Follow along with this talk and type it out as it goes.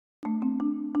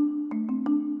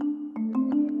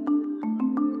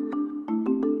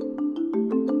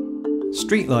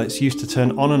Streetlights used to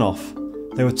turn on and off.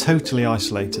 They were totally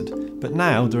isolated, but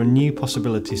now there are new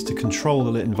possibilities to control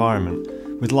the lit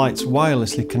environment, with lights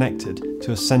wirelessly connected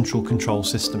to a central control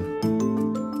system.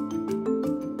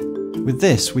 With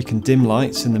this, we can dim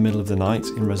lights in the middle of the night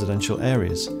in residential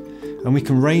areas, and we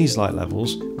can raise light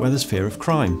levels where there's fear of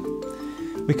crime.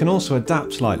 We can also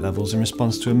adapt light levels in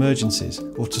response to emergencies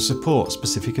or to support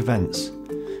specific events.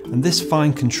 And this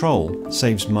fine control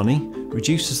saves money,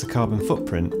 reduces the carbon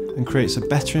footprint, and creates a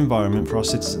better environment for our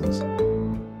citizens.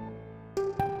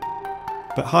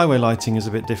 But highway lighting is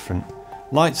a bit different.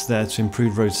 Lights are there to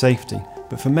improve road safety,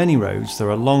 but for many roads there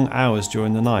are long hours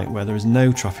during the night where there is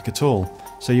no traffic at all,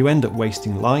 so you end up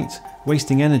wasting light,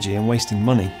 wasting energy and wasting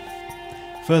money.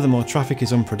 Furthermore, traffic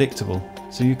is unpredictable,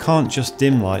 so you can't just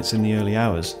dim lights in the early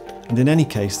hours, and in any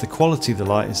case the quality of the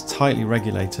light is tightly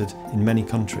regulated in many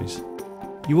countries.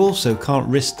 You also can't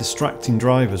risk distracting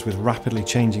drivers with rapidly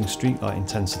changing streetlight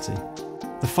intensity.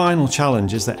 The final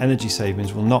challenge is that energy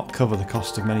savings will not cover the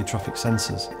cost of many traffic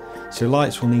sensors, so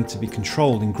lights will need to be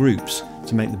controlled in groups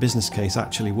to make the business case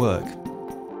actually work.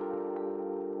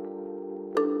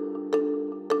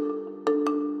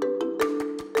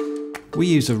 We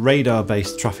use a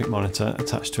radar-based traffic monitor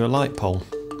attached to a light pole.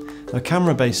 Now,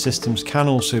 camera-based systems can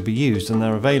also be used and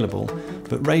they're available,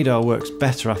 but radar works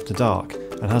better after dark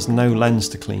and has no lens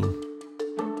to clean.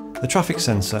 The traffic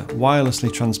sensor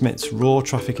wirelessly transmits raw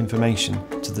traffic information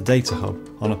to the data hub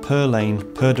on a per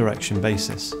lane, per direction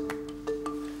basis.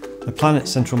 The Planet's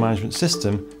central management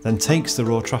system then takes the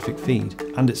raw traffic feed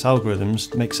and its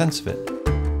algorithms make sense of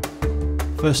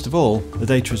it. First of all, the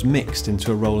data is mixed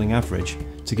into a rolling average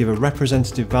to give a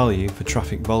representative value for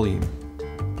traffic volume.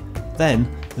 Then,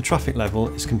 the traffic level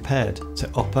is compared to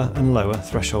upper and lower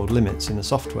threshold limits in the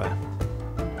software.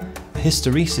 A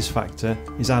hysteresis factor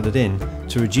is added in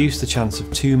to reduce the chance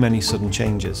of too many sudden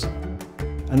changes.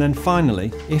 And then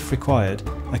finally, if required,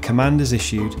 a command is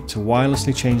issued to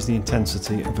wirelessly change the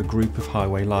intensity of a group of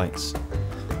highway lights.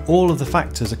 All of the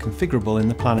factors are configurable in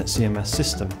the Planet CMS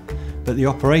system, but the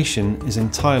operation is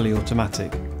entirely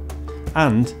automatic.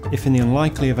 And, if in the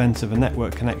unlikely event of a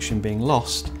network connection being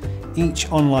lost,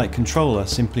 each on-light controller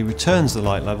simply returns the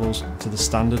light levels to the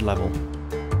standard level.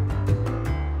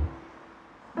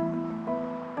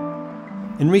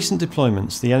 In recent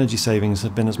deployments, the energy savings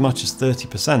have been as much as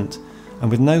 30%,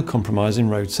 and with no compromise in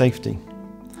road safety.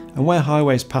 And where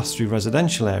highways pass through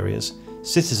residential areas,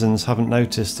 citizens haven't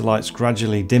noticed the lights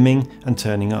gradually dimming and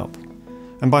turning up.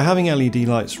 And by having LED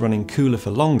lights running cooler for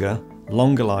longer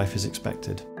life is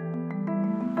expected.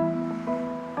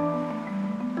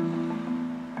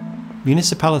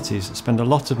 Municipalities spend a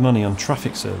lot of money on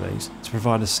traffic surveys to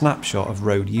provide a snapshot of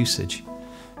road usage.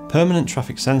 Permanent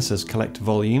traffic sensors collect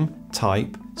volume,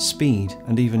 type, speed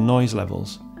and even noise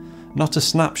levels. Not a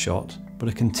snapshot, but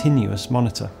a continuous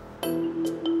monitor.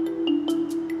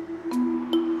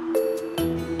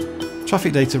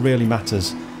 Traffic data really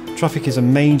matters. Traffic is a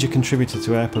major contributor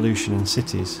to air pollution in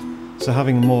cities, so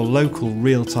having more local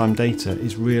real-time data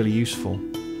is really useful.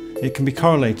 It can be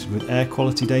correlated with air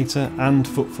quality data and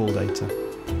footfall data.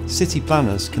 City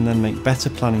planners can then make better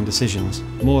planning decisions,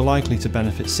 more likely to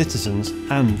benefit citizens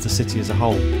and the city as a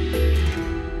whole.